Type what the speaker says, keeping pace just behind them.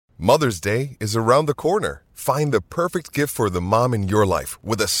Mother's Day is around the corner. Find the perfect gift for the mom in your life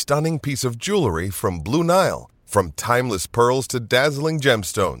with a stunning piece of jewelry from Blue Nile. From timeless pearls to dazzling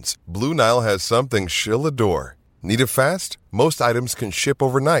gemstones, Blue Nile has something she'll adore. Need it fast? Most items can ship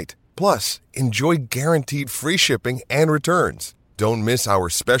overnight. Plus, enjoy guaranteed free shipping and returns. Don't miss our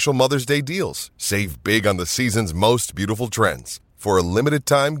special Mother's Day deals. Save big on the season's most beautiful trends. For a limited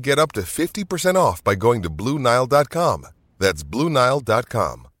time, get up to 50% off by going to BlueNile.com. That's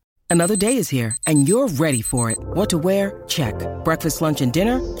BlueNile.com. Another day is here, and you're ready for it. What to wear? Check. Breakfast, lunch, and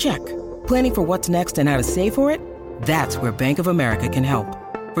dinner? Check. Planning for what's next and how to save for it? That's where Bank of America can help.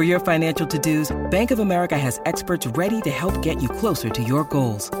 For your financial to-dos, Bank of America has experts ready to help get you closer to your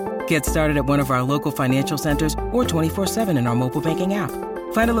goals. Get started at one of our local financial centers or 24/7 in our mobile banking app.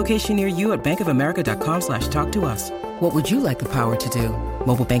 Find a location near you at bankofamerica.com/talktous. What would you like the power to do?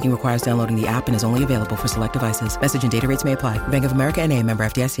 Mobile banking requires downloading the app and is only available for select devices. Message and data rates may apply. Bank of America N.A., member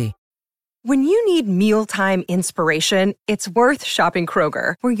FDIC. When you need mealtime inspiration, it's worth shopping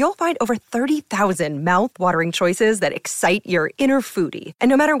Kroger, where you'll find over 30,000 mouth-watering choices that excite your inner foodie. And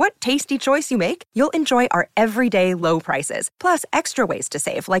no matter what tasty choice you make, you'll enjoy our everyday low prices, plus extra ways to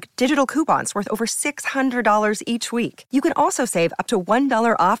save, like digital coupons worth over $600 each week. You can also save up to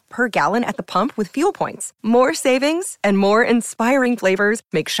 $1 off per gallon at the pump with fuel points. More savings and more inspiring flavors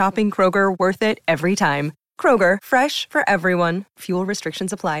make shopping Kroger worth it every time. Kroger, fresh for everyone. Fuel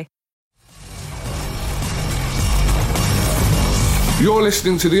restrictions apply. You're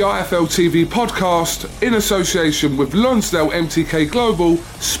listening to the IFL TV podcast in association with Lonsdale MTK Global,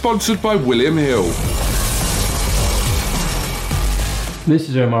 sponsored by William Hill. This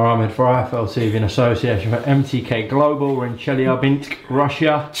is Umar Ahmed for IFL TV in association with MTK Global. We're in Chelyabinsk,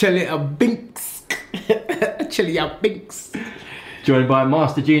 Russia. Chelyabinsk. Joined by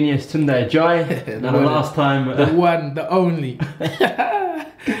Master Genius Tunde Ajayi. And the last time... the one, the only.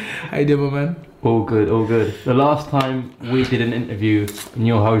 How you doing, man? All good, all good. The last time we did an interview in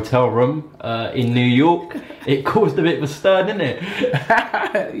your hotel room in New York, it caused a bit of a stir, didn't it?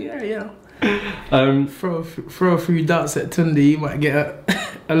 Yeah. Throw a few darts at Tunde, you might get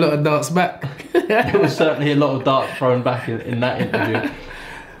a lot of darts back. There was certainly a lot of darts thrown back in that interview.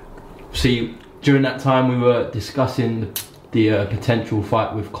 See, during that time we were discussing the potential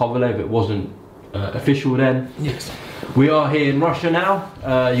fight with Kovalev. It wasn't official then. Yes. We are here in Russia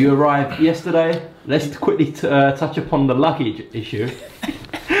now. You arrived yesterday. Let's quickly touch upon the luggage issue.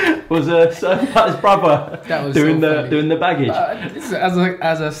 Was Sergey's brother doing the baggage?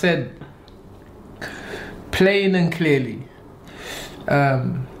 As I said, plain and clearly,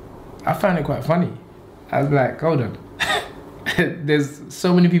 I found it quite funny. I was like, hold on. There's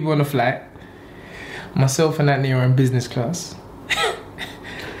so many people on the flight. Myself and Anthony are in business class.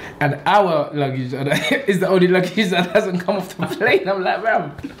 And our luggage is the only luggage that hasn't come off the plane. I'm like,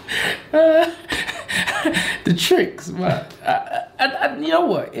 man, the tricks, man. And you know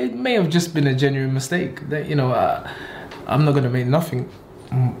what? It may have just been a genuine mistake. That I'm not gonna make nothing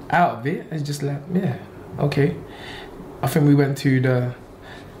out of it. It's just like, yeah, okay. I think we went to the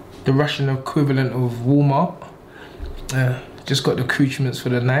Russian equivalent of Walmart. Just got the accoutrements for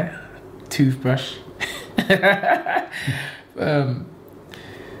the night. Toothbrush.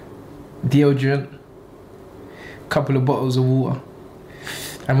 Deodorant, couple of bottles of water,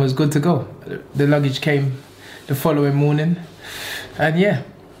 and was good to go. The luggage came the following morning, and yeah.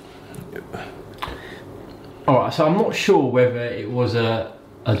 Alright, so I'm not sure whether it was a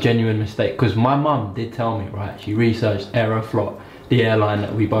genuine mistake, because my mum did tell me, right, she researched Aeroflot, the airline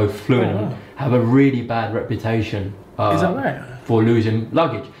that we both flew in on, have a really bad reputation is that right? For losing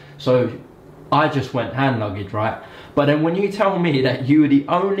luggage. So I just went hand luggage, right? But then when you tell me that you were the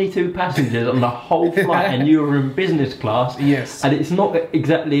only two passengers on the whole flight and you were in business class, yes, and it's not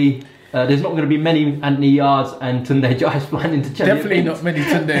exactly, there's not going to be many Anthony Yards and Tunde Ajayi flying into Chennai. Definitely not many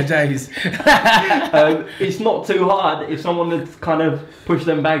Tunde Ajayis. It's not too hard if someone would kind of push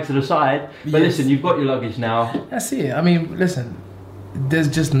them bags to the side. But yes. Listen, you've got your luggage now. That's it. I mean, listen, there's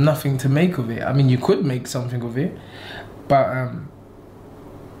just nothing to make of it. I mean, you could make something of it, but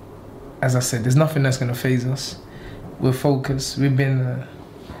as I said, there's nothing that's going to faze us. We're focused. We've been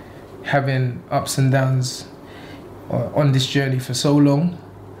having ups and downs on this journey for so long,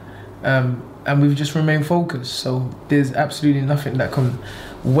 and we've just remained focused. So there's absolutely nothing that can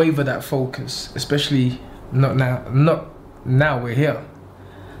waver that focus, especially not now. Not now we're here,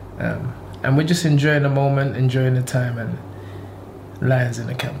 and we're just enjoying the moment, enjoying the time, and lions in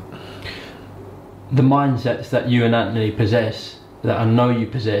the camp. The mindsets that you and Anthony possess, that I know you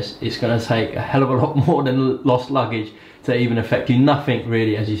possess, it's going to take a hell of a lot more than lost luggage to even affect you. Nothing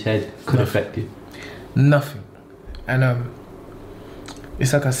really, as you said, could affect you. Nothing. And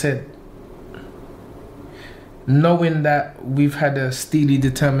it's like I said, knowing that we've had a steely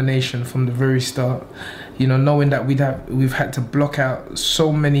determination from the very start, you know, knowing that we've had to block out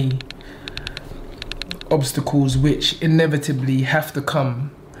so many obstacles which inevitably have to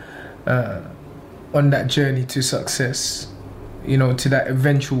come on that journey to success, you know, to that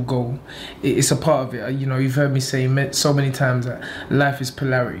eventual goal. It's a part of it. You know, you've heard me say so many times that life is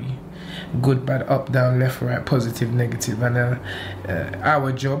polarity: good, bad, up, down, left, right, positive, negative. And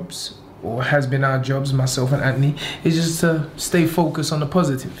our jobs, or has been our jobs, myself and Anthony, is just to stay focused on the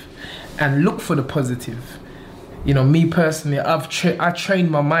positive and look for the positive. You know, me personally, I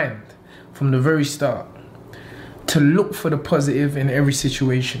trained my mind from the very start to look for the positive in every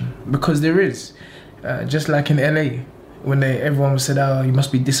situation, because there is. Just like in LA, when everyone said, "Oh, you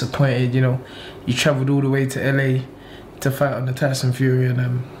must be disappointed," you know, you travelled all the way to LA to fight on the Tyson Fury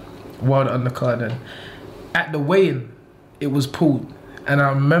and Wild undercard, and at the weigh-in, it was pulled. And I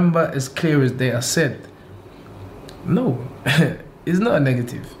remember as clear as day, I said, no, it's not a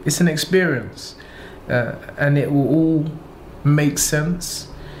negative, it's an experience. And it will all make sense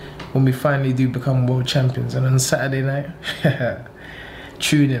when we finally do become world champions. And on Saturday night,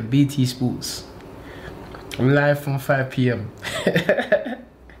 tune in, BT Sports, live from 5 p.m.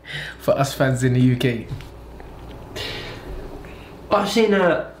 for us fans in the UK. I've seen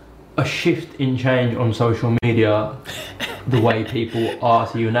a shift in change on social media, the way people are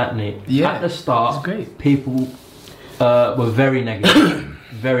to you and Anthony. Yeah, at the start, it's great. People were very negative,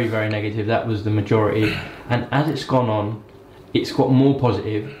 very, very negative. That was the majority. And as it's gone on, it's got more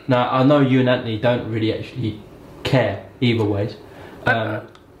positive. Now, I know you and Anthony don't really actually care either ways.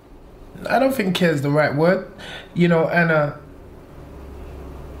 I don't think care is the right word. You know, and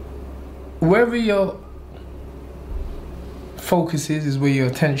wherever your focus is where your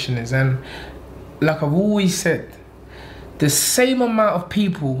attention is. And like I've always said, the same amount of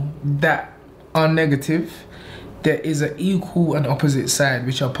people that are negative, there is an equal and opposite side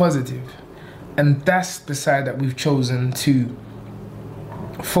which are positive. And that's the side that we've chosen to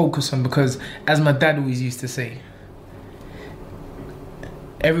focus on, because as my dad always used to say,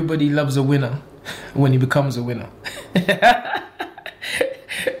 everybody loves a winner when he becomes a winner.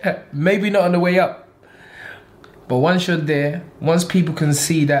 Maybe not on the way up, but once you're there, once people can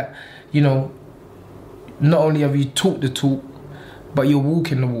see that, you know, not only have you talked the talk, but you're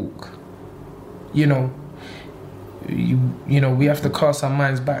walking the walk. You know, you know, we have to cast our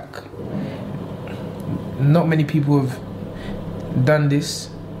minds back. Not many people have done this,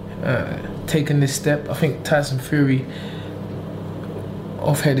 taken this step. I think Tyson Fury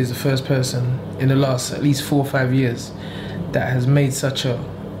offhead is the first person in the last at least 4 or 5 years that has made such a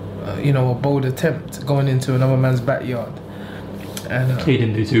a bold attempt going into another man's backyard. And he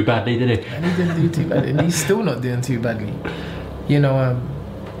didn't do too badly, did he? And he didn't do too badly, and he's still not doing too badly. You know,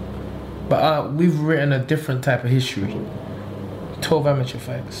 but we've written a different type of history. 12 amateur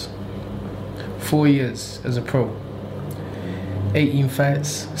fights, 4 years as a pro, 18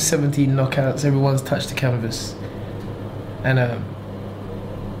 fights, 17 knockouts, everyone's touched the canvas. And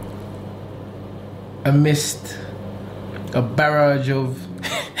amidst a barrage of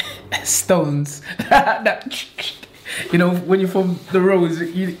stones that, you know, when you're from the roads,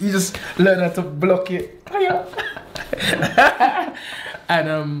 you just learn how to block it.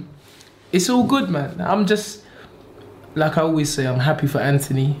 And it's all good, man. I'm just, like I always say, I'm happy for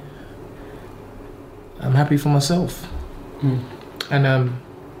Anthony. I'm happy for myself. And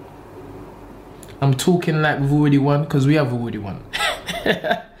I'm talking like we've already won, because we have already won.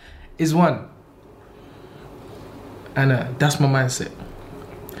 It's won. And that's my mindset.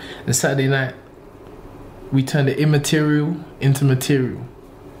 And Saturday night, we turned the immaterial into material.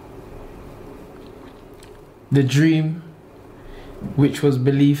 The dream, which was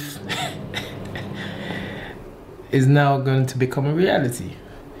belief, is now going to become a reality.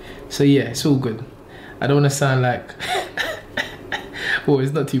 So yeah, it's all good. I don't want to sound like, well,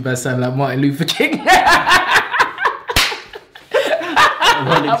 it's not too bad sounding like Martin Luther King. I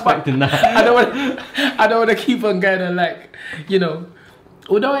wasn't expecting that. I don't want to keep on going on like, you know,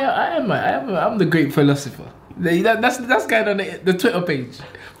 although I'm the great philosopher. That's going on the Twitter page.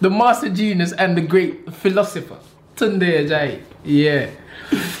 The master genius and the great philosopher. Tunde Ajayi. Yeah.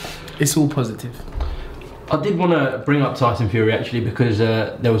 It's all positive. I did want to bring up Tyson Fury actually, because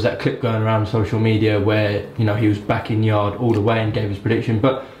there was that clip going around social media where, you know, he was back in yard all the way and gave his prediction.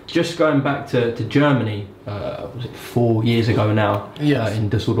 But just going back to Germany, was it 4 years ago now? Yes. In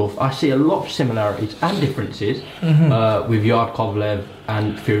Dusseldorf, I see a lot of similarities and differences with Yard Kovalev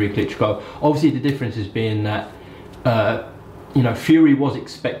and Fury Klitschko. Obviously, the differences being that you know, Fury was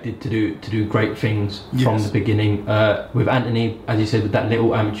expected to do great things from the beginning. With Anthony, as you said, with that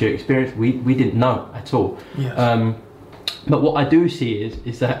little amateur experience, we didn't know at all. Yes. But what I do see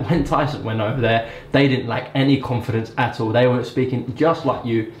is that when Tyson went over there, they didn't lack any confidence at all. They were speaking just like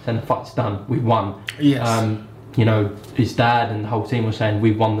you, saying the fight's done, we won. Yes. You know, his dad and the whole team were saying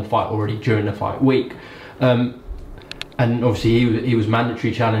we won the fight already during the fight week. And obviously he was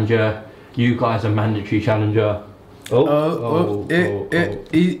mandatory challenger. You guys are mandatory challenger.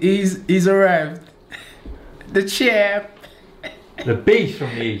 He's arrived. The champ. The beast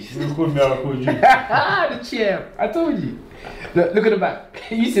from the east. The champ. I told you. Look at the back.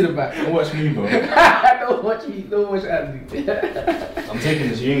 You see the back. Don't watch me, bro. Don't watch me. Don't watch Andy. I'm taking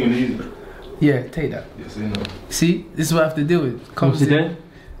this. You ain't gonna use it. Yeah, take that. Yes, you know. See, this is what I have to deal with. What's it doing?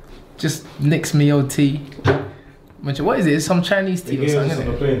 Just nicks me old tea. What is it? It's some Chinese tea or something.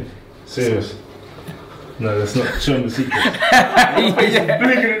 On the plane. Serious. No, that's not showing the secret. He's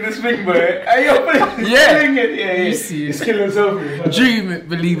blinking in this thing, boy. Hey, yo, blinking. Yeah. You see it. He's killing himself. Dream it,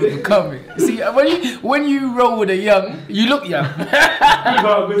 believe it, become it. See, when you roll with a young, you look young. Good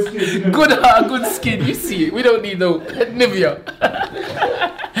heart, good skin. Good heart, good skin. You see it. We don't need no Nivea.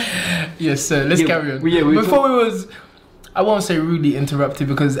 Yes, sir. Let's carry on. Before we was, I won't say rudely interrupted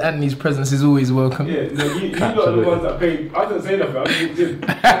because Anthony's presence is always welcome. Yeah, no, you got the ones that pay. I didn't say nothing. I just walked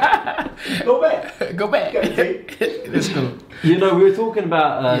in. Go back. Go back. Let's go. You know, we were talking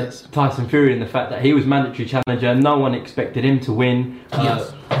about Tyson Fury and the fact that he was mandatory challenger. No one expected him to win.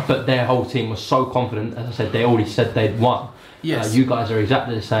 But their whole team was so confident. As I said, they already said they'd won. Yes. You guys are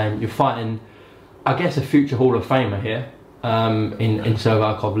exactly the same. You're fighting, I guess, a future Hall of Famer here. In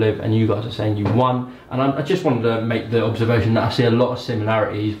Sergey Kovalev, and you guys are saying you won, and I just wanted to make the observation that I see a lot of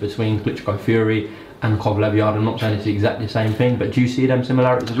similarities between Klitschko Fury and Kovalev Yard. I'm not saying it's exactly the same thing, but do you see them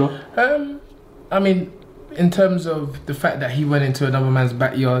similarities as well? I mean, in terms of the fact that he went into another man's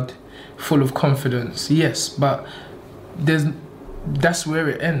backyard full of confidence, yes, but that's where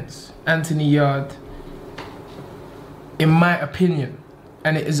it ends. Anthony Yard, in my opinion,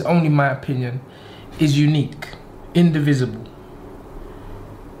 and it is only my opinion, is unique. Indivisible,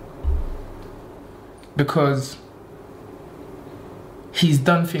 because he's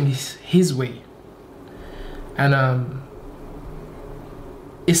done things his way, and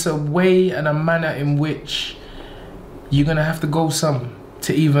it's a way and a manner in which you're gonna have to go some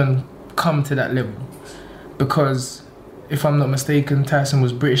to even come to that level. Because if I'm not mistaken, Tyson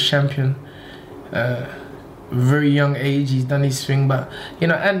was British champion, very young age. He's done his thing, but you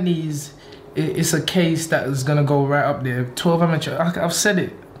know, Anthony's. It's a case that is going to go right up there. 12 amateur, I've said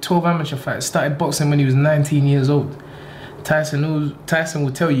it, 12 amateur fights. Started boxing when he was 19 years old. Tyson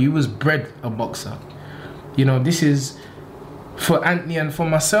will tell you he was bred a boxer. You know, this is, for Anthony and for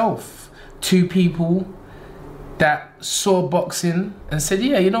myself, two people that saw boxing and said,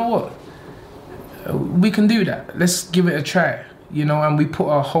 yeah, you know what, we can do that. Let's give it a try. You know, and we put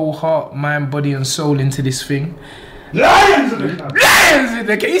our whole heart, mind, body and soul into this thing. Lions in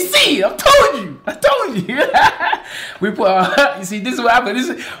the You see, I told you. We put our, you see, this is what happened.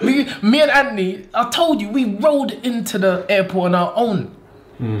 Me and Anthony, I told you, we rode into the airport on our own.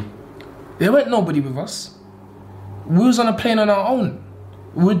 There weren't nobody with us. We was on a plane on our own.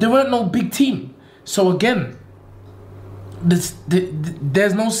 There weren't no big team. So again,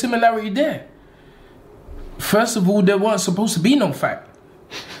 there's no similarity there. First of all, there weren't supposed to be no fight.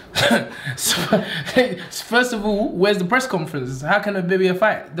 So, first of all, where's the press conference? How can there be a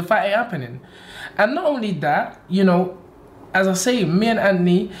fight? The fight ain't happening. And not only that, you know, as I say, me and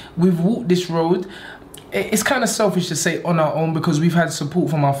Anthony, we've walked this road. It's kind of selfish to say on our own because we've had support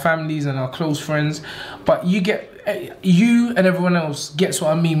from our families and our close friends. But you and everyone else gets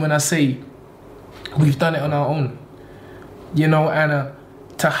what I mean when I say we've done it on our own. You know, and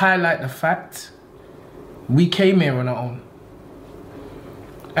to highlight the fact, we came here on our own.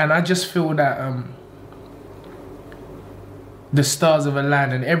 And I just feel that the stars have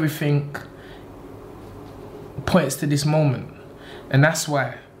aligned and everything points to this moment. And that's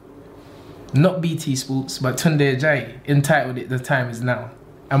why, not BT Sports, but Tunde Ajayi entitled it The Time Is Now.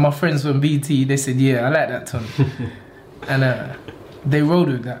 And my friends from BT, they said, yeah, I like that tune. And they rode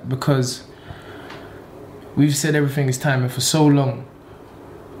with that because we've said everything is timing for so long.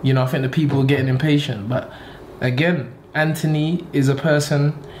 You know, I think the people are getting impatient. But again, Anthony is a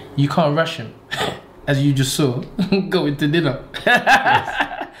person, you can't rush him, as you just saw, going to dinner.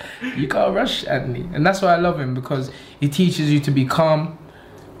 You can't rush Anthony. And that's why I love him, because he teaches you to be calm,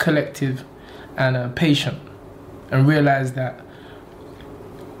 collective, and patient, and realize that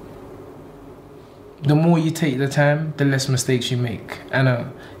the more you take the time, the less mistakes you make.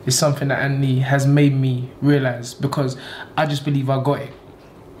 And it's something that Anthony has made me realise, because I just believe I got it.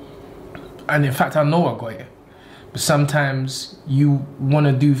 And in fact, I know I got it. But sometimes you want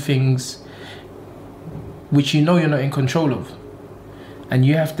to do things which you know you're not in control of. And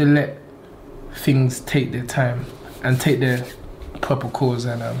you have to let things take their time and take their proper course.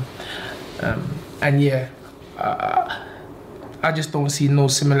 And yeah, I just don't see no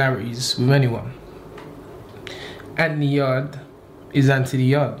similarities with anyone. Anthony Yard is Anthony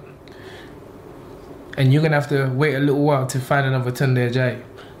Yard. And you're going to have to wait a little while to find another Tunde Ajayi.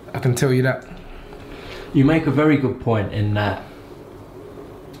 I can tell you that. You make a very good point in that,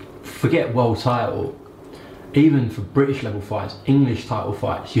 forget world title, even for British level fights, English title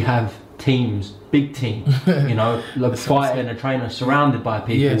fights, you have teams, big teams, you know, like a fighter and a trainer surrounded by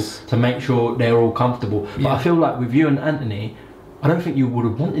people to make sure they're all comfortable. But I feel like with you and Anthony, I don't think you would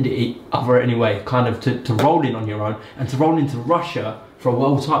have wanted it other anyway, kind of to roll in on your own and to roll into Russia for a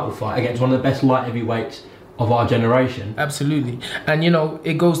world title fight against one of the best light heavyweights of our generation. Absolutely. And you know,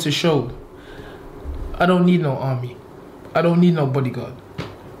 it goes to show, I don't need no army. I don't need no bodyguard.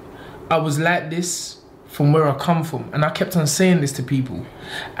 I was like this from where I come from, and I kept on saying this to people.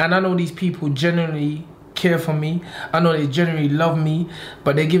 And I know these people genuinely care for me. I know they genuinely love me,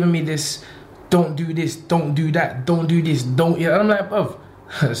 but they're giving me this, don't do this, don't do that, don't do this, don't. And I'm like, bruv,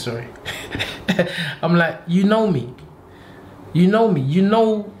 sorry. I'm like, you know me. You know me. You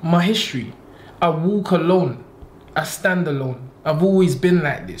know my history. I walk alone. I stand alone. I've always been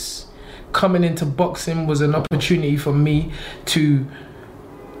like this. Coming into boxing was an opportunity for me to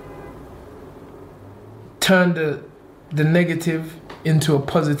turn the negative into a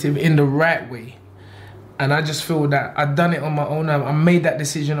positive in the right way. And I just feel that I've done it on my own. I made that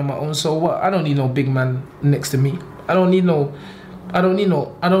decision on my own. So what? I don't need no big man next to me. I don't need no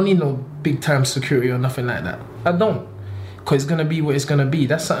big time security or nothing like that. I don't. Because it's gonna be what it's gonna be.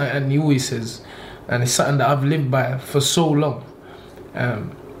 That's something Anthony always says. And it's something that I've lived by for so long.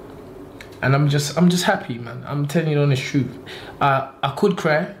 And I'm just happy, man. I'm telling you the honest truth. I could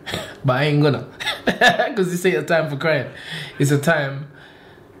cry, but I ain't gonna. Because this ain't a time for crying. It's a time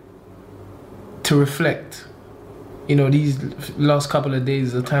to reflect. You know, these last couple of days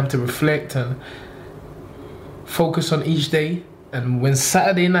is a time to reflect and focus on each day. And when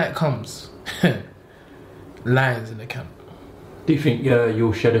Saturday night comes, lions in the camp. Do you think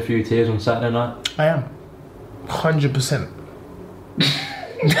you'll shed a few tears on Saturday night? I am. 100%.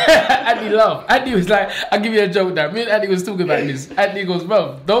 Andy laughed. Andy was like, I'll give you a joke now. Me and Andy was talking about this. Andy goes,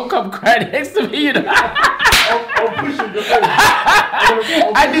 bro, don't come crying next to me, you know. I'll push you in your face.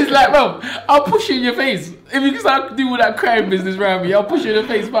 Andy's like, bro, I'll push you in your face. If you start doing that crying business around me, I'll push you in the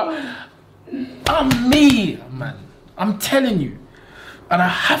face. But I'm me, man. I'm telling you. And I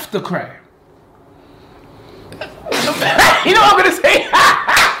have to cry. You know what I'm going to say?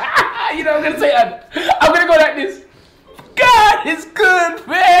 You know what I'm going to say? I'm going to go like this. God is good,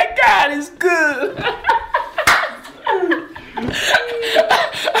 man. God is good.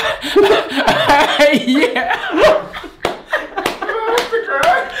 Yeah.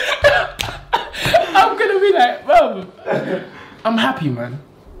 I'm gonna be like, bro, I'm happy, man.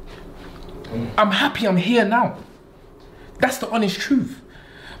 I'm happy I'm here now. That's the honest truth.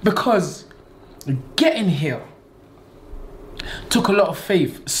 Because getting here took a lot of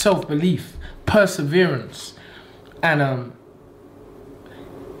faith, self-belief, perseverance. And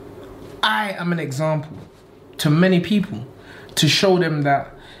I am an example to many people to show them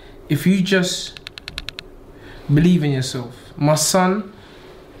that if you just believe in yourself. My son,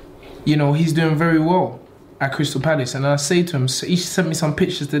 you know, he's doing very well at Crystal Palace. And I say to him, he sent me some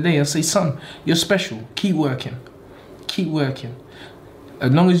pictures today. I say, son, you're special. Keep working. Keep working.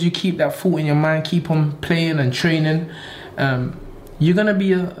 As long as you keep that thought in your mind, keep on playing and training, you're going to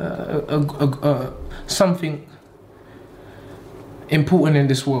be something important in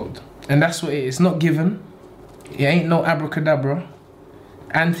this world. And that's what it is. It's not given. It ain't no abracadabra.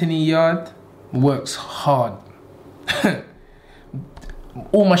 Anthony Yard works hard.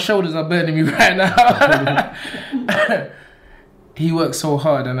 All my shoulders are burning me right now. He works so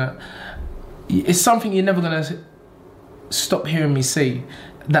hard, and it's something you're never gonna stop hearing me say,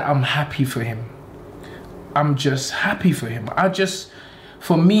 that I'm happy for him. I'm just happy for him.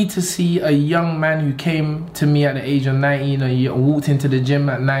 For me to see a young man who came to me at the age of 19 and walked into the gym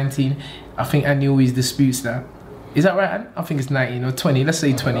at 19, I think Andy always disputes that. Is that right? I think it's 19 or 20. Let's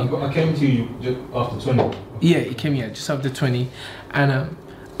say 20. I came to you just after 20. Yeah, he came here just after 20. And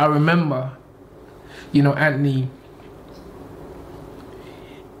I remember, you know, Anthony,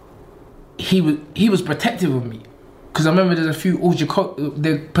 he was protective of me. because I remember there's a few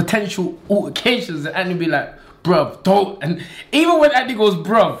the potential altercations that Andy be like, bruv, don't. And even when Andy goes,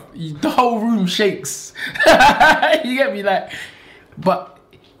 bruv, the whole room shakes. You get me? Like, but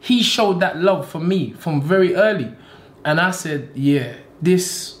he showed that love for me from very early. And I said, yeah,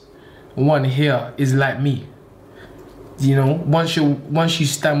 this one here is like me. You know, once you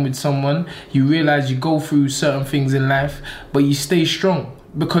stand with someone, you realize you go through certain things in life, but you stay strong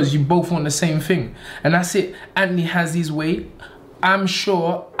because you both want the same thing. And that's it. Anthony has his way. I'm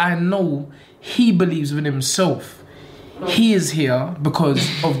sure, I know he believes within himself. He is here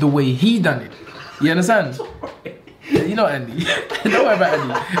because of the way he done it. You understand? You know Andy. Don't worry about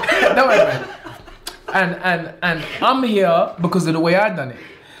Andy. Don't worry about it. And I'm here because of the way I done it.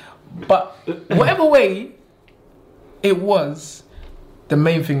 But whatever way it was, the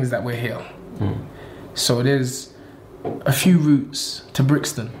main thing is that we're here. So there's a few routes to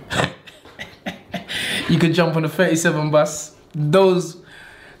Brixton. You could jump on the 37 bus. Those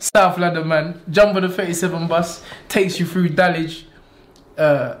South London man, jump on the 37 bus, takes you through Dulwich,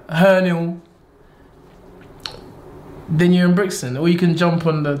 Hernhill. Then you're in Brixton. Or you can jump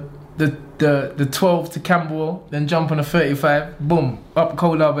on the 12 to Camberwell, then jump on the 35, boom, up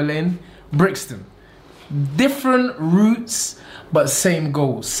Cold Harbour Lane, Brixton. Different routes, but same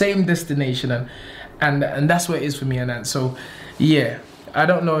goal, same destination, and that's what it is for me and that. So, yeah, I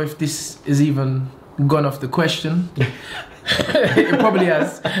don't know if this is even gone off the question. It probably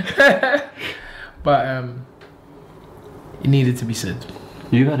has, but it needed to be said.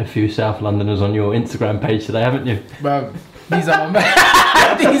 You've had a few South Londoners on your Instagram page today, haven't you? Bro, these are my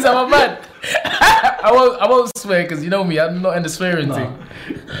man. These are my man. I won't swear because you know me, I'm not in the swearing thing.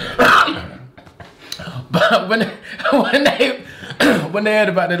 But when they heard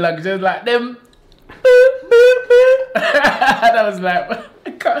about the luggage, they was like them. And I was like,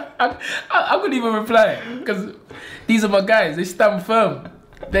 I couldn't even reply because these are my guys. They stand firm.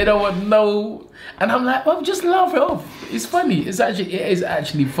 They don't want no. And I'm like, well, just laugh it off. It's funny. It is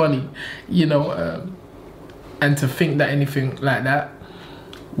actually funny, you know. And to think that anything like that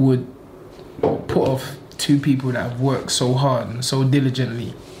would put off two people that have worked so hard and so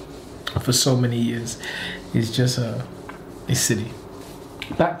diligently for so many years is just it's silly.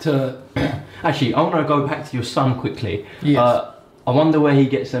 Back to actually, I want to go back to your son quickly. Yes. I wonder where he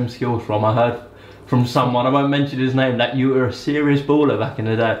gets them skills from. I heard from someone, I won't mention his name, that you were a serious baller back in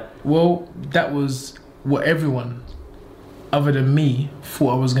the day. Well, that was what everyone other than me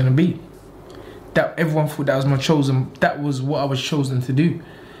thought I was going to be. That everyone thought that was my chosen, that was what I was chosen to do.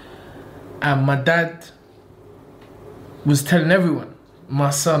 And my dad was telling everyone,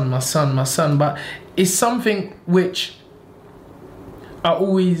 my son, my son, my son. But it's something which I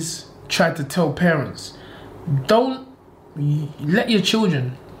always try to tell parents. Don't let your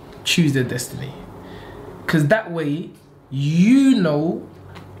children choose their destiny. Because that way, you know,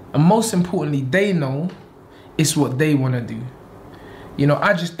 and most importantly, they know it's what they want to do. You know,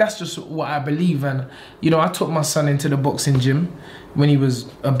 that's just what I believe. And, you know, I took my son into the boxing gym when he was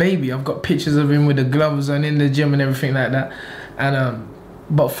a baby. I've got pictures of him with the gloves and in the gym and everything like that. And,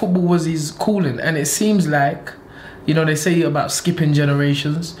 but football was his calling. And it seems like, you know, they say about skipping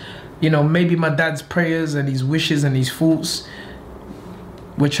generations. You know, maybe my dad's prayers and his wishes and his thoughts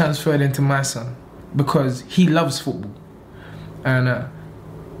were transferred into my son because he loves football. And,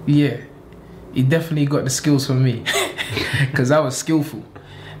 yeah, he definitely got the skills from me because I was skillful.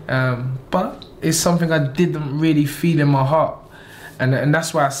 But it's something I didn't really feel in my heart. And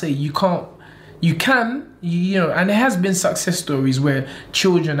that's why I say you can, you know, and there has been success stories where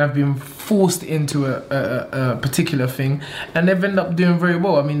children have been forced into a particular thing and they've ended up doing very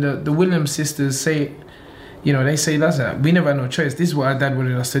well. I mean, the Williams sisters say, you know, they say that we never had no choice. This is what our dad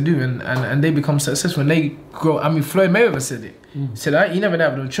wanted us to do, and they become successful. And they grow. I mean, Floyd Mayweather said it. He said, "You never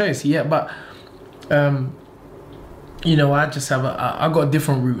have no choice." Yeah, but you know, I just have I got a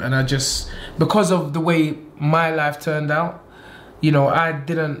different route, and I just, because of the way my life turned out, you know, I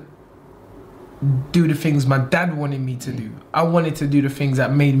didn't do the things my dad wanted me to do. I wanted to do the things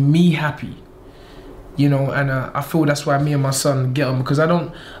that made me happy. You know, and I feel that's why me and my son get on, because I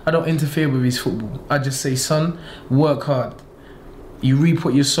don't interfere with his football. I just say, son, work hard. You reap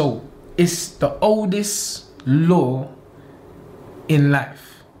what you sow. It's the oldest law in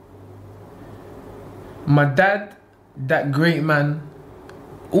life. My dad, that great man,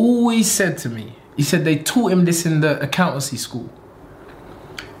 always said to me, he said they taught him this in the accountancy school.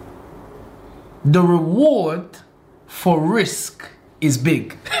 The reward for risk is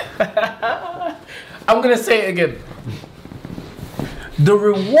big. I'm going to say it again. The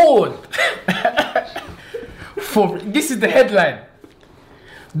reward this is the headline.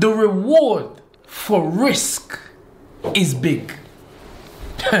 The reward for risk is big.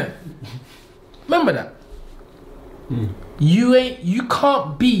 Remember that. You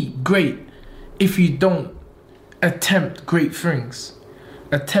can't be great if you don't attempt great things,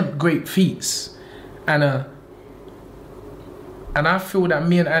 attempt great feats, and I feel that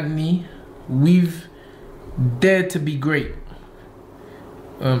me and Anthony, we've dared to be great.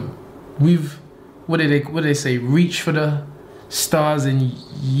 We've what do they say? Reach for the stars, and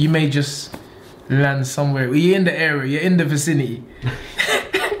you may just land somewhere. You're in the area, you're in the vicinity.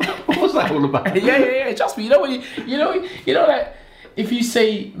 What's that all about? Yeah. Trust me. You know that if you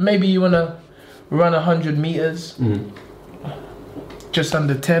say maybe you wanna run 100 meters, just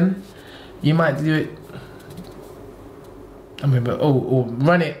under 10, you might do it. I mean, or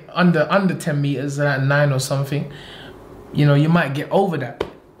run it under 10 meters at 9 or something. You know, you might get over that.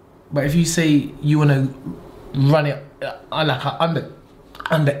 But if you say you wanna run it like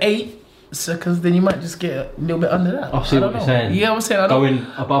under 8 seconds, then you might just get a little bit under that. I see what you're saying. Yeah, I'm saying going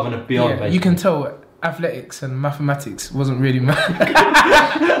above and beyond. Yeah, basically. you can tell athletics and mathematics wasn't really my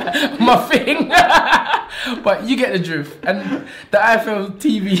thing. But you get the drift. And the IFL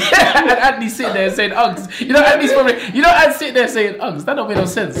TV and Anthony sit there saying Uggs. I'd sit there saying Uggs. That don't make no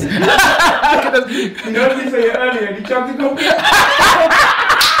sense. You heard me say it earlier and you tried to go.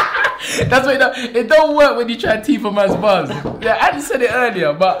 That's why it don't work when you try to teeth a man's bars. Yeah, Anthony said it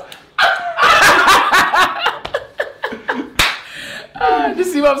earlier, but this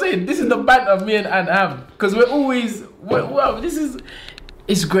is what I'm saying. This is the banter me and Ant have, because we're always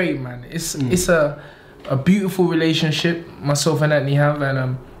it's great, man. It's a beautiful relationship myself and Anthony have,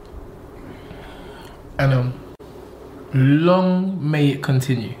 and long may it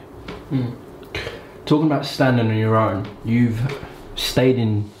continue. Talking about standing on your own, you've stayed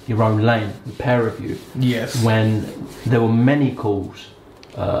in your own lane, the pair of you. Yes. When there were many calls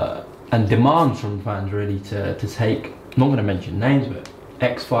and demands from fans really to take, I'm not going to mention names, but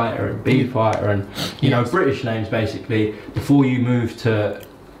X fighter and B fighter and you know, British names basically, before you moved to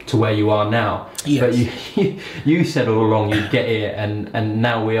where you are now. Yes. But you said all along you'd get here, and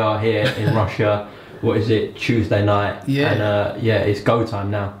now we are here in Russia. What is it, Tuesday night? Yeah. And it's go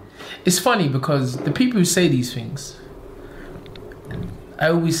time now. It's funny because the people who say these things, I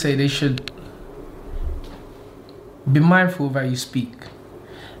always say they should be mindful of how you speak,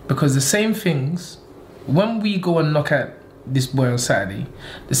 because the same things, when we go and knock at this boy on Saturday,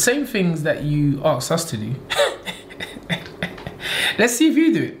 the same things that you asked us to do, let's see if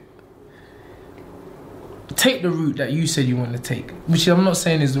you do it. Take the route that you said you want to take, which I'm not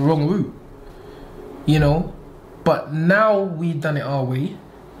saying is the wrong route, you know, but now we've done it our way.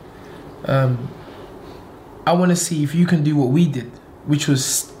 I want to see if you can do what we did, which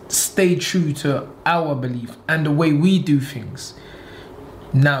was stay true to our belief and the way we do things.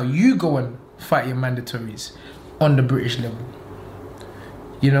 Now you go and fight your mandatories on the British level,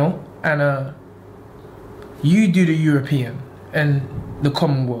 you know, and you do the European and the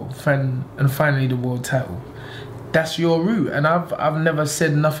Commonwealth and finally the world title. That's your route, and I've never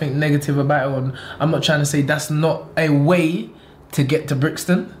said nothing negative about it. And I'm not trying to say that's not a way to get to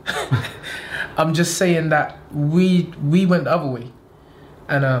Brixton. I'm just saying that we went the other way.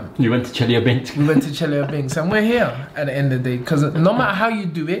 And you went to Chelyabinsk. We went to Chelyabinsk, and we're here at the end of the day. Because no matter how you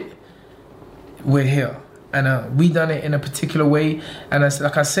do it, we're here, and we done it in a particular way. And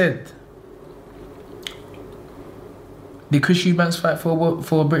like I said, did Chris Eubanks fight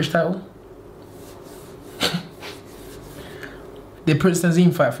for a British title? Did Prince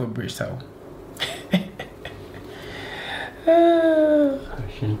Nazim fight for a British title? Yeah,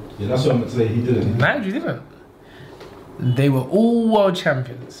 that's what I'm going to say. He didn't. Nigel didn't. They were all world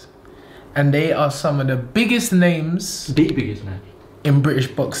champions, and they are some of the biggest names. The biggest names in British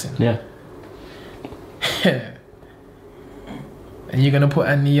boxing. Yeah. And you're gonna put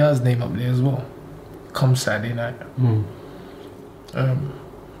Anthony Yard's name up there as well, come Saturday night.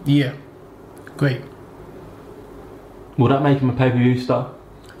 Yeah, great. Will that make him a pay-per-view star?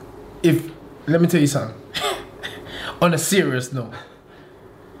 Let me tell you something. On a serious note,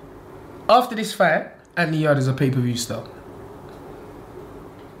 after this fight, Anthony Yard is a pay-per-view star.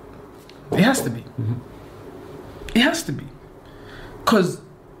 It has to be. It has to be. Because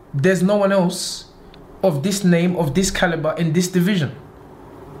there's no one else of this name, of this caliber in this division.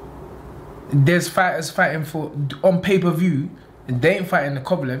 There's fighters fighting on pay-per-view, and they ain't fighting the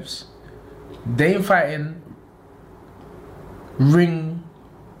Kovalevs. They ain't fighting Ring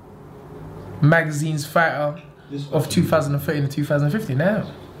Magazine's fighter of 2013 and 2015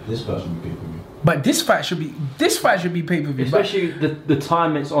 now. This fight should be pay-per-view. But this fight should be pay-per-view. Especially the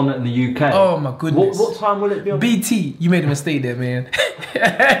time it's on in the UK. Oh my goodness. What time will it be on? BT, you made a mistake there, man.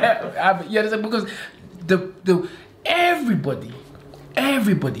 Yeah, because everybody.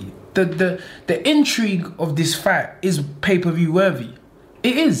 The intrigue of this fight is pay-per-view worthy.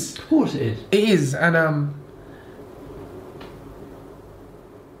 It is. Of course it is. It is, and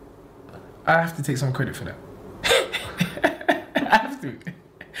I have to take some credit for that. I have to.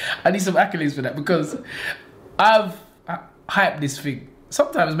 I need some accolades for that because I've hyped this thing.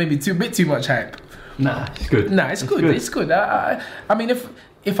 Sometimes maybe a bit too much hype. Nah, it's good. It's good. I mean,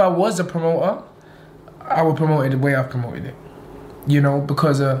 if I was a promoter, I would promote it the way I've promoted it. You know,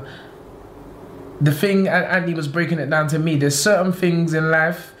 because the thing Anthony was breaking it down to me. There's certain things in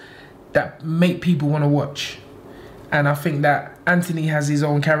life that make people want to watch, and I think that Anthony has his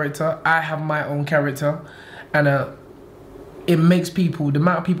own character. I have my own character, and it makes people. The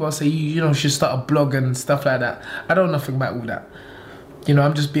amount of people I say you know should start a blog and stuff like that. I don't know nothing about all that. You know,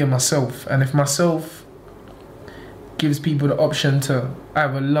 I'm just being myself, and if myself gives people the option to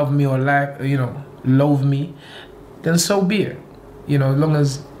either love me or loathe me, then so be it. You know, as long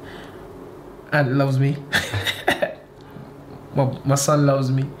as Ant loves me, my son loves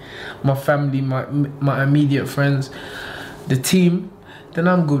me, my family, my immediate friends, the team, then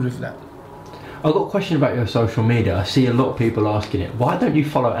I'm good with that. I've got a question about your social media. I see a lot of people asking it. Why don't you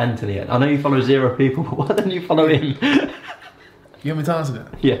follow Anthony? I know you follow 0 people, but why don't you follow him? You want me to answer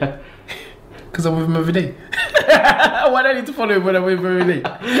that? Yeah. Because I'm with him every day. Why do I need to follow him when I'm with him every day?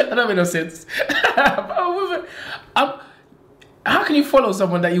 That don't make no sense. How can you follow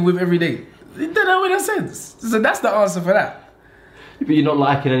someone that you're with every day? That don't make no sense. So that's the answer for that. But you're not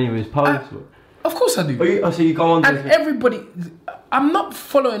liking any of his posts? Of course I do. So you go on to... And everybody... I'm not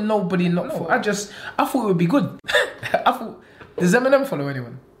following nobody. I thought it would be good. Does Eminem follow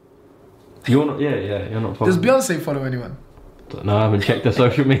anyone? You're not... Yeah, you're not following... Does Beyonce follow anyone? No, I haven't checked their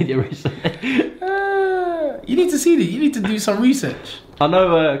social media recently. You need to see it. You need to do some research. I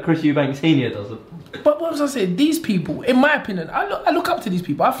know Chris Eubank Senior doesn't. But what was I saying? These people, in my opinion, I look up to these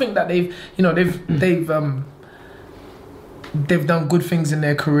people. I think that they've done good things in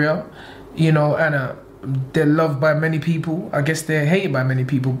their career, you know, and they're loved by many people. I guess they're hated by many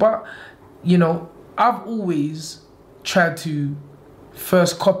people. But you know, I've always tried to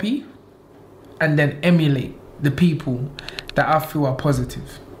first copy and then emulate the people that I feel are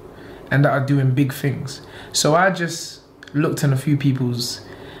positive and that are doing big things. So I just looked on a few people's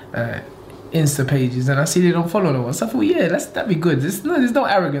Insta pages and I see they don't follow no one. So I thought, yeah, that'd be good. There's no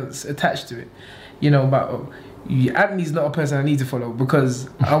arrogance attached to it, you know. But Anthony's not a person I need to follow because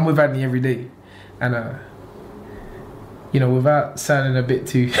I'm with Anthony every day, and you know, without sounding a bit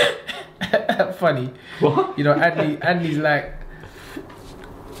too funny, what? You know, Anthony's like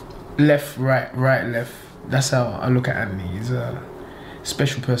left, right, left. That's how I look at Anthony. He's a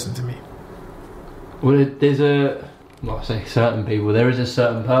special person to me. Well, there's I say certain people, there is a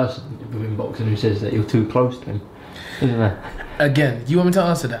certain person within boxing who says that you're too close to him, isn't there? Again, you want me to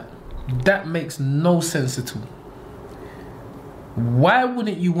answer that? That makes no sense at all. Why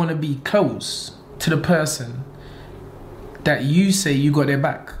wouldn't you want to be close to the person that you say you got their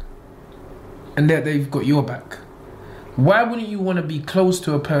back and that they've got your back? Why wouldn't you want to be close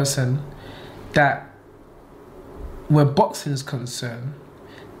to a person that, where boxing's concerned,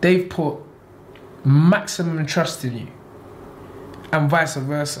 they've put maximum trust in you, and vice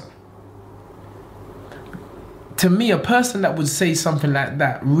versa? To me, a person that would say something like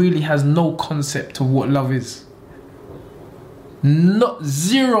that really has no concept of what love is.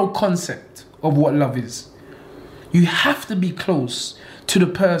 Zero concept of what love is. You have to be close to the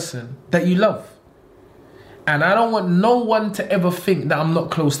person that you love. And I don't want no one to ever think that I'm not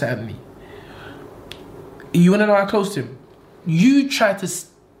close to Anthony. You want to know how close to him? You try to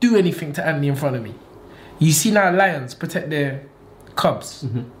do anything to Anthony in front of me. You see now lions protect their cubs.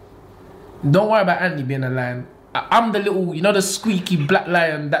 Mm-hmm. Don't worry about Anthony being a lion. I'm the little, you know, the squeaky black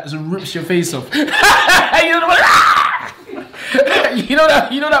lion that rips your face off. You know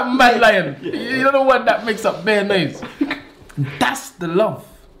that mad lion. You know the one that makes up bare noise. That's the love.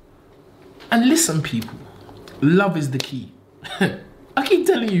 And listen, people, love is the key. I keep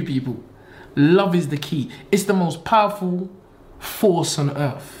telling you, people, love is the key. It's the most powerful force on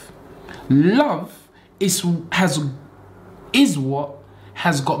earth. Love is what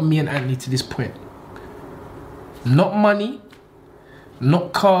has got me and Anthony to this point. Not money,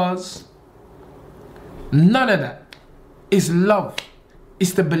 not cars, none of that. It's love.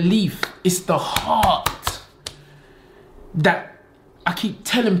 It's the belief. It's the heart that I keep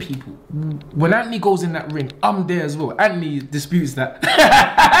telling people. When Anthony goes in that ring, I'm there as well. Anthony disputes that.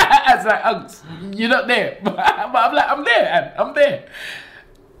 It's like, Unks, you're not there. But I'm like, I'm there, Ant. I'm there.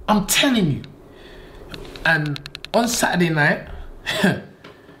 I'm telling you. And on Saturday night,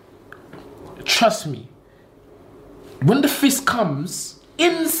 trust me, When the fist comes,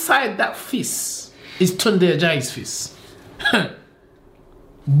 inside that fist is Tunde Ajayi's fist.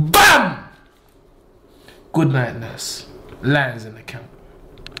 Bam! Good night, nurse. Lions in the camp.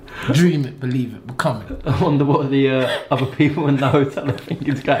 Dream it, believe it, become it. I wonder what the other people in the hotel are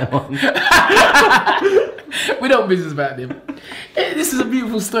thinking is going on. We don't business about them. Hey, this is a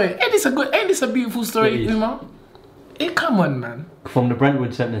beautiful story. Ain't this a beautiful story, Umar? Hey, come on, man. From the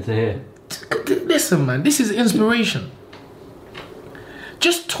Brentwood Centre to here. Listen, man, this is inspiration.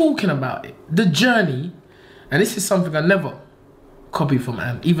 Just talking about it, the journey, and this is something I never copied from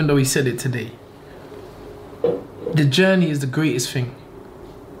Ant, even though he said it today. The journey is the greatest thing.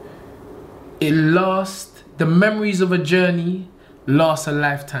 It lasts, the memories of a journey last a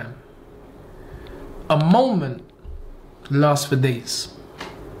lifetime. A moment lasts for days,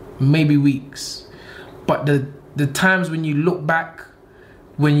 maybe weeks. But the times when you look back,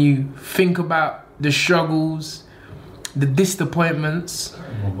 when you think about the struggles, the disappointments,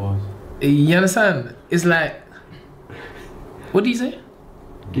 you understand? It's like, what do you say?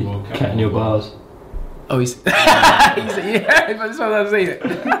 Cat in your bars. Oh, he said, yeah, that's what I'm saying.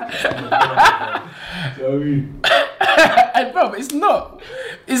 And bro, it's not.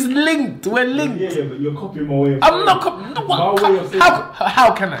 It's linked. We're linked. Yeah, but you're copying my way of I'm not copying.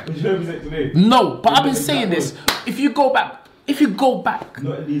 How can I? No, but I've been saying this. If you go back.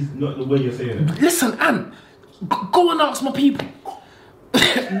 Not at least, not the way you're saying it. Listen, Ant, go and ask my people.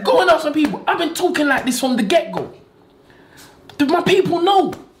 Go and ask my people. I've been talking like this from the get-go. My people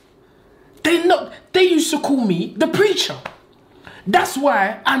know. They know. They used to call me the preacher. That's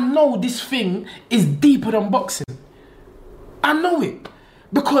why I know this thing is deeper than boxing. I know it.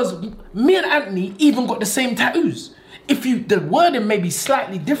 Because me and Anthony even got the same tattoos. The wording may be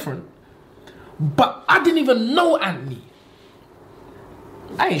slightly different, but I didn't even know Anthony.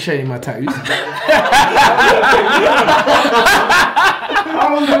 I ain't showing you my tattoos.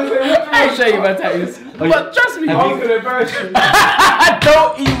 I ain't showing you my tattoos. But trust me, don't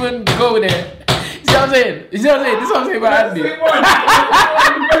even go there. See what I'm saying? You see what I'm saying? This is what I'm saying about Andy.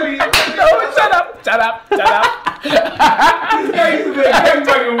 No, shut up.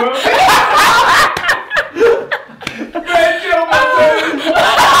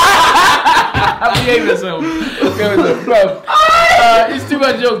 I'm behaving myself. It's too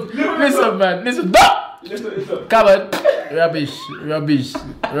much jokes. Listen, man. Listen. Come on. Rubbish.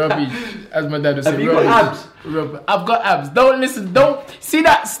 As my dad would say. Have you got abs? I've got abs. Don't listen. Don't see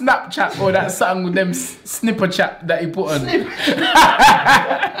that Snapchat or that something with them snipper chat that he put on.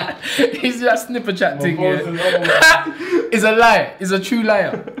 You see that snipper chat thing? Yeah? It's a lie. It's a true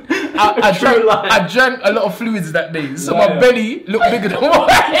liar. I drank a lot of fluids that day, so my belly looked bigger than what.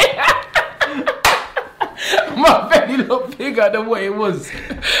 My belly looked bigger than what it was.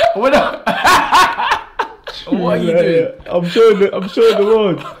 What are you doing? I'm showing the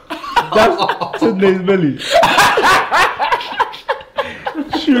road. That's Tunde's belly.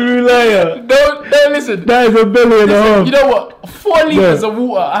 True liar. Don't listen. That is a belly and a half. You know what? 4 liters of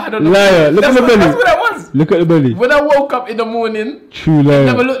water I had on the liar. Look at the belly. That's what that was. Look at the belly. When I woke up in the morning, true liar. It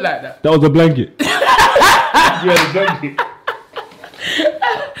never looked like that. That was a blanket. You had a blanket.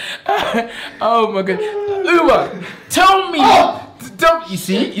 Oh my god. Uma, tell me. You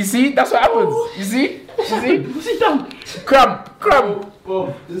see? That's what happens. You see? What's he done? Cramp.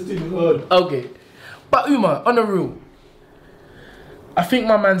 Oh, this thing is hard. Okay. But Uma, on the real, I think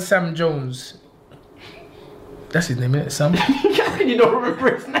my man Sam Jones. That's his name, isn't it? Sam? How can you not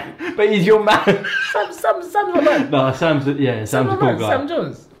remember his name? But he's your man. Sam's my man. No, Sam's a cool guy. Sam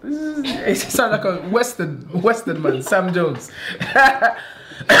Jones. It sounds like a Western man, Sam Jones.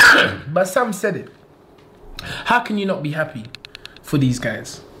 But Sam said it. How can you not be happy for these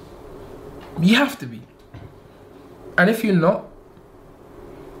guys? You have to be. And if you're not,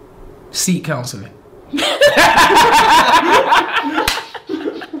 seek counselling.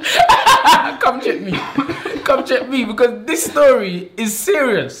 Come check me because this story is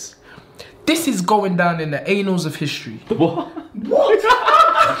serious. This is going down in the annals of history. What?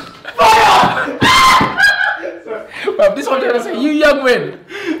 Fire! Well, this is what I'm trying to say. You young men.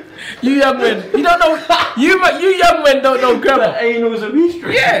 You don't know. You young men don't know grammar. The annals of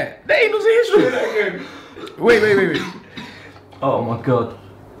history. Yeah, the annals of history. Wait. Oh my god.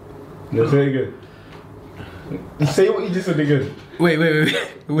 No, say it again. Say what you just said again. Wait.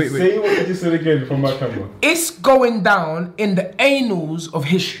 Say what you just said again from my camera. It's going down in the annals of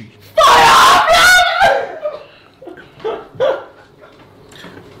history. Fire!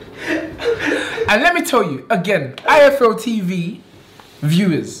 And let me tell you again, IFL TV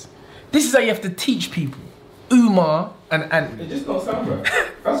viewers, this is how you have to teach people. Umar and Anthony. It just don't sound right.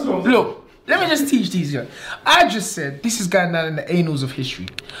 That's what I'm Look, Let me just teach these guys. I just said this is going down in the annals of history.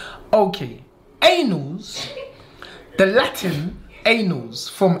 Okay, annals, the Latin annals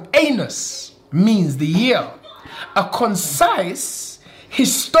from annus means the year. A concise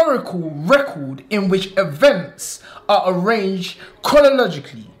historical record in which events are arranged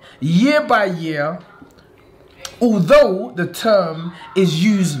chronologically, year by year, although the term is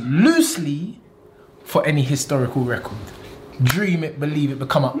used loosely for any historical record. Dream it, believe it,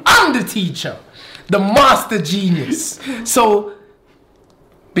 become an under teacher, the master genius. So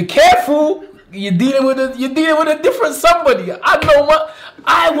be careful. You're dealing with a different somebody. I know what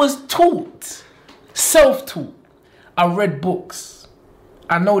I was taught, self-taught. I read books.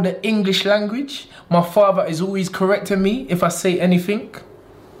 I know the English language. My father is always correcting me if I say anything.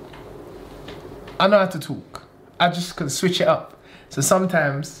 I know how to talk. I just can switch it up. So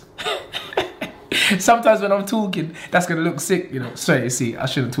sometimes when I'm talking, that's gonna look sick, you know. Sorry, see, I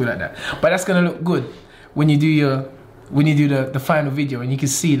shouldn't talk like that. But that's gonna look good when you do the final video, and you can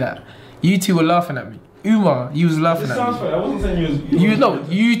see that you two were laughing at me. Umar, you was laughing at me. Sounds fair. I wasn't saying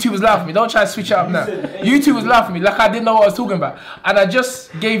you two was laughing at me. Don't try to switch it up now. You two was laughing at me like I didn't know what I was talking about. And I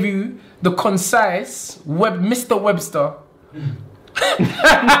just gave you the concise Mr. Webster.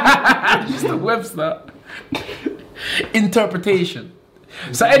 Mr. Webster interpretation.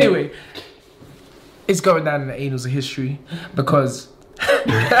 So anyway, it's going down in the annals of history because stop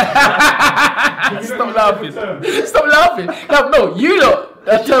laughing. Stop laughing. No, you lot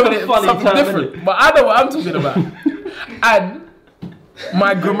are telling it something different. But I know what I'm talking about. And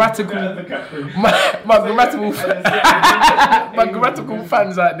my grammatical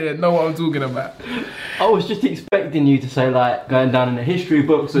fans out there know what I'm talking about. I was just expecting you to say like going down in the history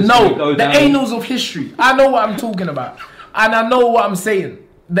books. No, the annals of history. I know what I'm talking about. And I know what I'm saying.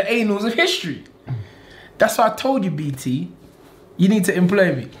 The annals of history. That's why I told you, BT, you need to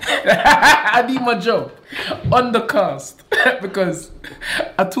employ me. I need my job on the cast because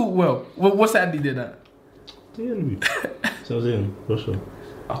I talk well. What's Andy did that? So I was in Russia.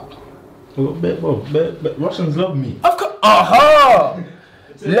 Oh. But Russians love me. Of course. Aha!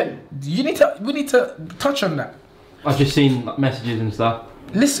 We need to touch on that. I've just seen messages and stuff.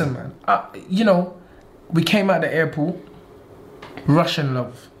 Listen, man. We came out the airport. Russian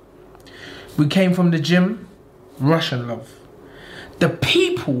love. We came from the gym. Russian love. The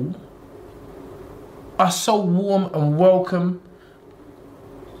people are so warm and welcome.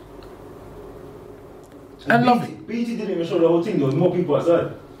 And loving. BT didn't even show the whole thing. There was more people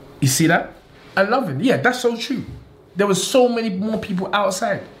outside. You see that? And loving. Yeah, that's so true. There was so many more people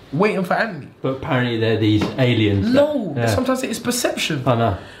outside waiting for Anthony. But apparently they're these aliens. No, sometimes it's perception. I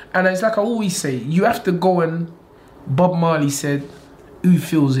know. And it's like I always say, you have to go and Bob Marley said, who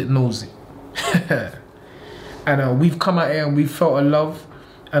feels it knows it. And we've come out here and we've felt a love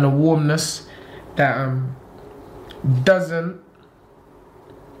and a warmness that doesn't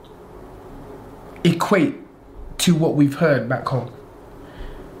equate to what we've heard back home.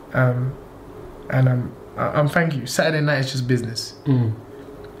 I'm thank you. Saturday night is just business.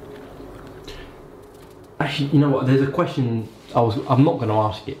 Actually, you know what? There's a question I'm not going to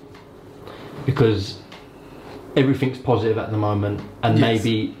ask it because everything's positive at the moment, and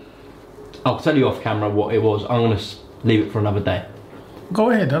maybe I'll tell you off camera what it was. I'm going to leave it for another day.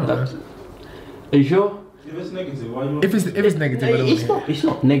 Go ahead. Are you sure? If it's negative, why you? If it's negative, it's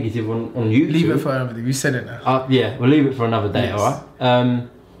not negative on YouTube. Leave it for another day. You said it now. Yeah, we'll leave it for another day. Yes. All right.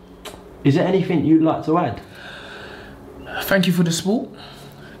 Is there anything you'd like to add? Thank you for the support,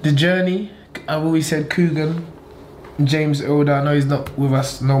 the journey. I've always said Coogan, James Elder. I know he's not with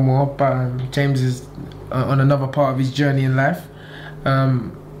us no more, but James is on another part of his journey in life.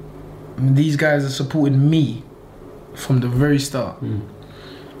 These guys have supported me from the very start.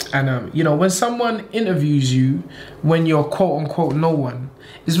 And when someone interviews you when you're quote unquote no one,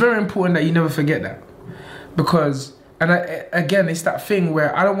 it's very important that you never forget that. Because, again, it's that thing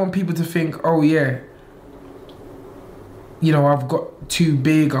where I don't want people to think, oh yeah, I've got too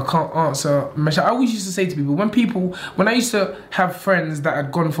big, I can't answer. I always used to say to people, when I used to have friends that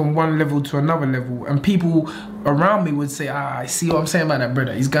had gone from one level to another level, and people around me would say, I see what I'm saying about that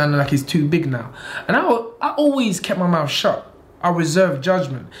brother, he's going like he's too big now. And I always kept my mouth shut. I reserve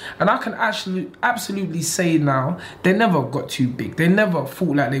judgment. And I can actually absolutely say now, they never got too big. They never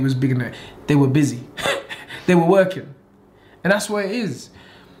thought like they was big enough. They were busy. They were working. And that's what it is.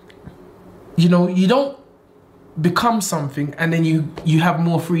 You don't become something and then you have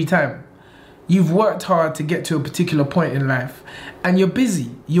more free time. You've worked hard to get to a particular point in life and you're busy,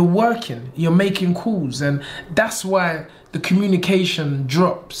 you're working, you're making calls, and that's why the communication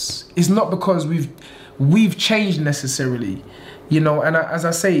drops. It's not because we've changed necessarily, and as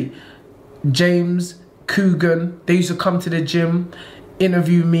I say, James, Coogan, they used to come to the gym,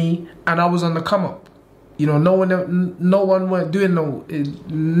 interview me, and I was on the come up. You know, no one weren't doing no.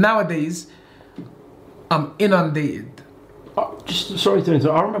 Nowadays, I'm inundated. Just sorry to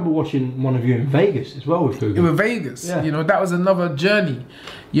interrupt. I remember watching one of you in Vegas as well with Coogan. In Vegas, yeah. You know, that was another journey.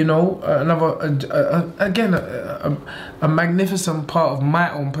 You know, a magnificent part of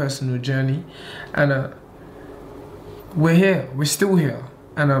my own personal journey, and we're here. We're still here,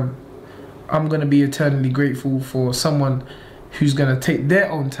 and I'm gonna be eternally grateful for someone who's gonna take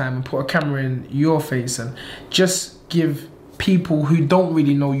their own time and put a camera in your face and just give people who don't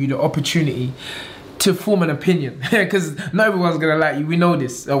really know you the opportunity to form an opinion, because not everyone's gonna like you. We know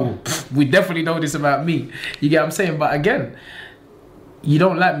this. Oh, we definitely know this about me. You get what I'm saying? But again, you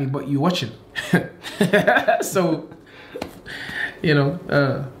don't like me, but you're watching. So, you know,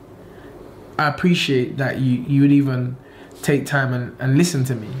 I appreciate that you would even take time and listen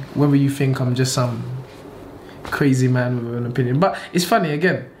to me, whether you think I'm just some crazy man with an opinion. But it's funny,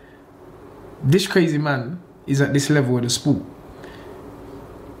 again, this crazy man is at this level of the sport.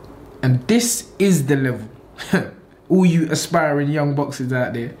 And this is the level. All you aspiring young boxers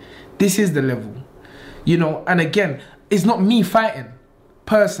out there, this is the level. You know, and again, it's not me fighting,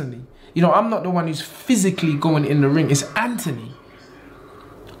 personally. You know, I'm not the one who's physically going in the ring. It's Anthony.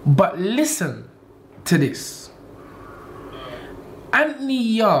 But listen to this. Anthony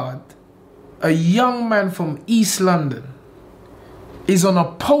Yard, a young man from East London, is on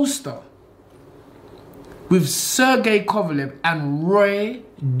a poster with Sergey Kovalev and Roy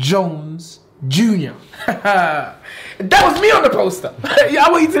Jones Jr. That was me on the poster. I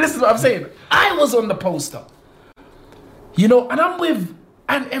want you to listen to what I'm saying. I was on the poster. You know, and I'm with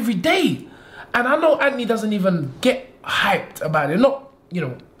Ant every day. And I know Anthony doesn't even get hyped about it. Not, you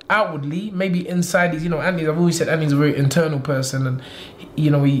know, outwardly, maybe inside. You know, Anthony, I've always said Anthony's a very internal person, and you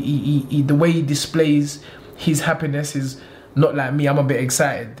know, he the way he displays his happiness is not like me. I'm a bit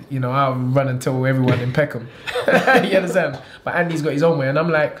excited. You know, I'll run and tell everyone in Peckham. You understand? But Andy's got his own way, and I'm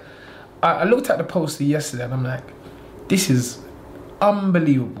like, I looked at the poster yesterday, and I'm like, this is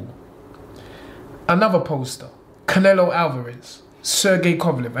unbelievable. Another poster, Canelo Alvarez, Sergey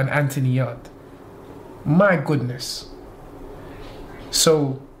Kovalev, and Anthony Yard. My goodness.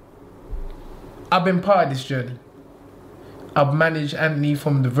 So, I've been part of this journey. I've managed Anthony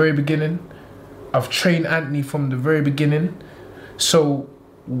from the very beginning. I've trained Anthony from the very beginning. So,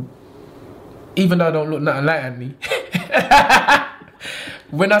 even though I don't look nothing like Anthony,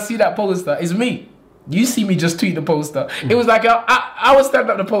 when I see that poster, it's me. You see me just tweet the poster. It was like I was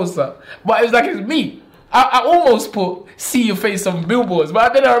standing up the poster, but it was like it's me. I almost put "see your face" on billboards,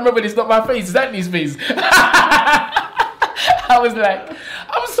 but then I remembered it's not my face, it's Anthony's face. I was like,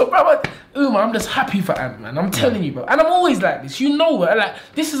 I'm so proud. I'm just happy for Ant, man. I'm telling you, bro. And I'm always like this. You know, like,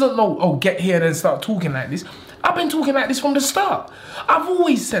 this isn't get here and then start talking like this. I've been talking like this from the start. I've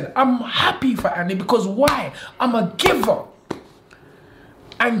always said I'm happy for Andy because why? I'm a giver.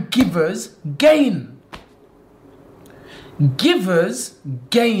 And givers gain. Givers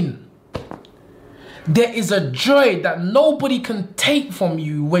gain. There is a joy that nobody can take from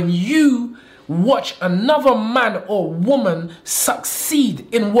you when you watch another man or woman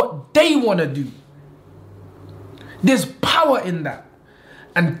succeed in what they want to do. There's power in that.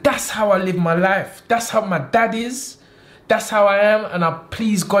 And that's how I live my life. That's how my dad is. That's how I am. And I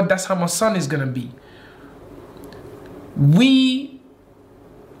please God, that's how my son is going to be. We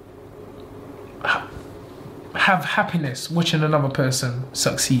have happiness watching another person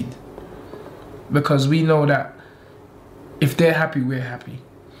succeed. Because we know that if they're happy, we're happy.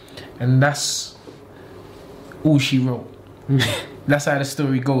 And that's all she wrote. That's how the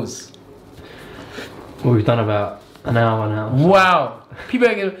story goes. Well, we've done about an hour now. So. Wow. People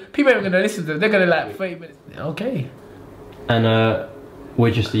ain't gonna listen to it. They're gonna like 30 minutes. Okay. And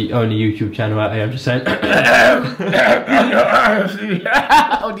we're just the only YouTube channel out here, I'm just saying. On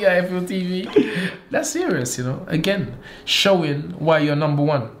the IFL TV. That's serious, you know. Again, showing why you're number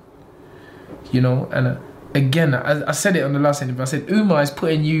one. You know, and again, I said it on the last interview. I said, Umar is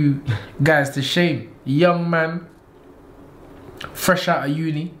putting you guys to shame. Young man, fresh out of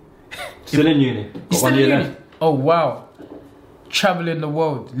uni. Still in uni. Got 1 year left. Oh, wow. Traveling the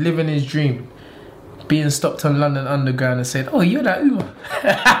world, living his dream. Being stopped on London Underground and said, oh, you're that Umar.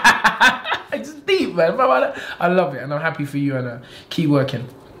 It's deep, man. I love it, and I'm happy for you, and keep working.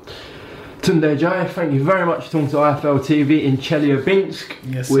 Tunde Ajayi, thank you very much for talking to IFL TV in Chelyabinsk.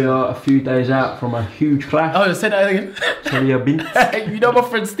 Yes, we sir. are a few days out from a huge clash. Oh, say that again. Chelyabinsk. You know my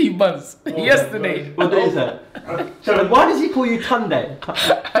friend Steve Bunce yesterday. What day is that? So why does he call you Tunde?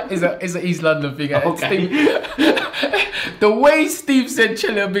 It's a East London thing. Okay. Steve, the way Steve said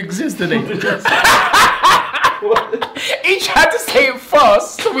Chelyabinsk yesterday, he tried to say it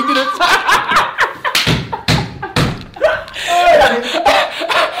fast, so we didn't.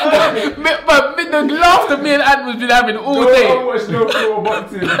 The laughter me and Ant was been having all day. I watched no floor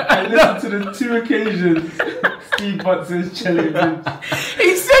boxing. I listened to the 2 occasions Steve Bunce's Chelyabinsk.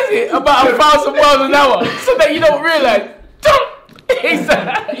 He says it about 1,000 miles an hour, so that you don't realise.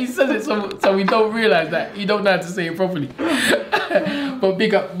 He says it so we don't realise that you don't know how to say it properly. But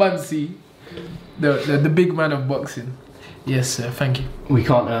big up Buncey, the big man of boxing. Yes, sir. Thank you. We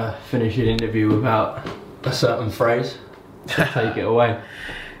can't finish an interview without a certain phrase. So take it away.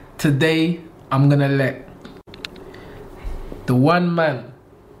 Today, I'm gonna let the one man.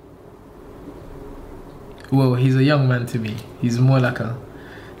 Well, he's a young man to me. He's more like a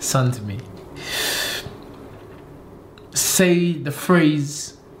son to me. Say the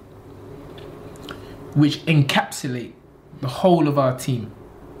phrase which encapsulate the whole of our team.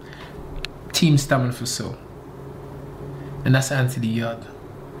 Team Stamina for Soul. And that's Anthony Yard.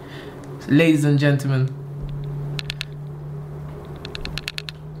 Ladies and gentlemen,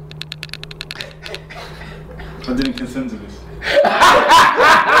 I didn't consent to this.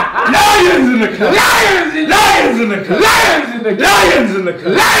 Lions in the camp! Lions in the camp! Lions in the camp! Lions in the camp!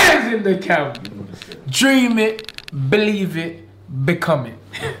 Lions in the camp! Dream it, believe it, become it.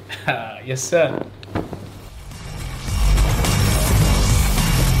 Yes, sir.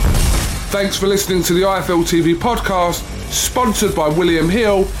 Thanks for listening to the IFL TV podcast, sponsored by William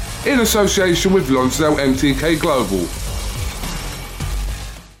Hill in association with Lonsdale MTK Global.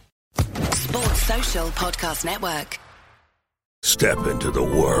 Sports Social Podcast Network. Step into the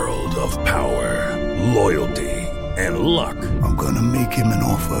world of power, loyalty, and luck. I'm gonna make him an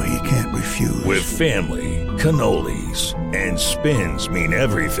offer he can't refuse. With family, cannolis, and spins mean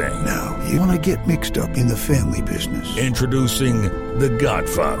everything. Now, you wanna get mixed up in the family business. Introducing The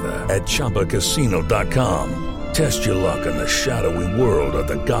Godfather at ChumbaCasino.com. Test your luck in the shadowy world of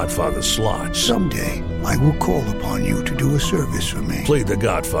The Godfather slot. Someday, I will call upon you to do a service for me. Play The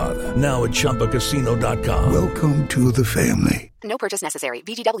Godfather, now at ChumbaCasino.com. Welcome to the family. No purchase necessary.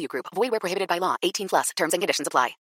 VGW Group. Void where prohibited by law. 18+. Terms and conditions apply.